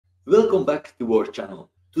Welcome back to our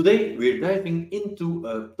channel. Today we're diving into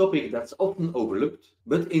a topic that's often overlooked,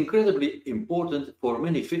 but incredibly important for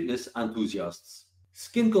many fitness enthusiasts: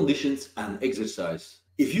 skin conditions and exercise.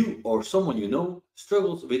 If you or someone you know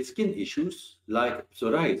struggles with skin issues like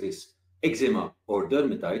psoriasis, eczema, or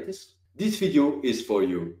dermatitis, this video is for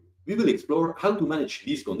you. We will explore how to manage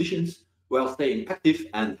these conditions while staying active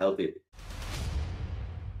and healthy.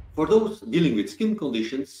 For those dealing with skin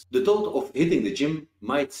conditions, the thought of hitting the gym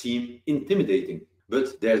might seem intimidating,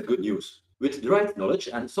 but there's good news. With the right knowledge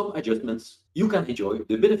and some adjustments, you can enjoy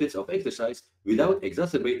the benefits of exercise without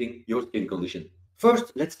exacerbating your skin condition.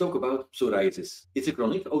 First, let's talk about psoriasis. It's a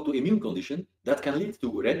chronic autoimmune condition that can lead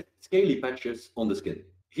to red, scaly patches on the skin.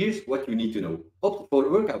 Here's what you need to know. Opt for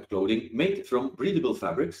workout clothing made from breathable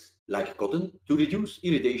fabrics, like cotton, to reduce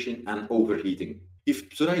irritation and overheating.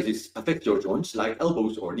 If psoriasis affects your joints like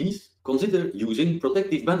elbows or knees, consider using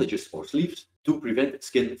protective bandages or sleeves to prevent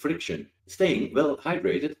skin friction. Staying well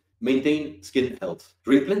hydrated, maintain skin health.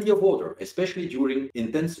 Drink plenty of water, especially during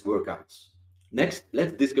intense workouts. Next,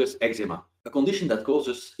 let's discuss eczema, a condition that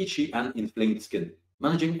causes itchy and inflamed skin.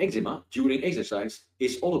 Managing eczema during exercise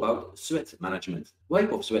is all about sweat management.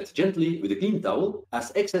 Wipe off sweat gently with a clean towel,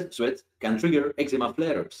 as excess sweat can trigger eczema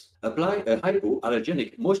flare-ups. Apply a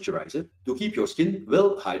hypoallergenic moisturizer to keep your skin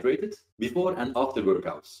well hydrated before and after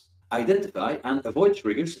workouts. Identify and avoid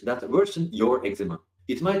triggers that worsen your eczema.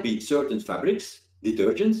 It might be certain fabrics,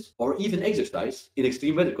 detergents, or even exercise in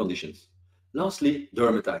extreme weather conditions. Lastly,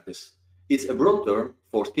 dermatitis. It's a broad term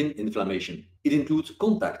for skin inflammation. It includes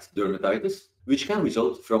contact dermatitis, which can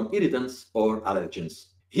result from irritants or allergens.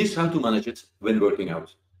 Here's how to manage it when working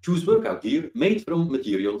out. Choose workout gear made from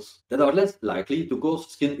materials that are less likely to cause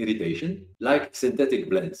skin irritation, like synthetic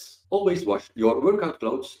blends. Always wash your workout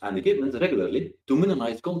clothes and equipment regularly to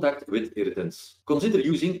minimize contact with irritants. Consider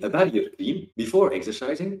using a barrier cream before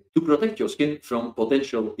exercising to protect your skin from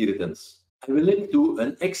potential irritants. I will link to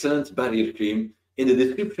an excellent barrier cream in the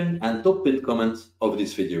description and top pinned comments of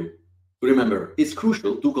this video. Remember, it's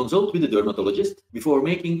crucial to consult with a dermatologist before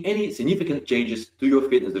making any significant changes to your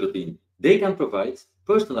fitness routine. They can provide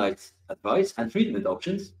personalized advice and treatment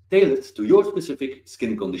options tailored to your specific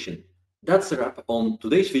skin condition. That's a wrap on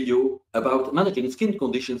today's video about managing skin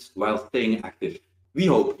conditions while staying active. We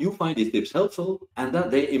hope you find these tips helpful and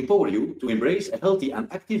that they empower you to embrace a healthy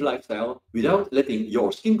and active lifestyle without letting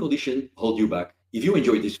your skin condition hold you back. If you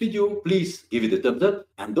enjoyed this video, please give it a thumbs up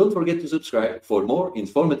and don't forget to subscribe for more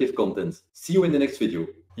informative content. See you in the next video.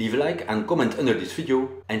 Leave a like and comment under this video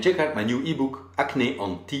and check out my new ebook Acne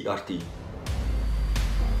on TRT.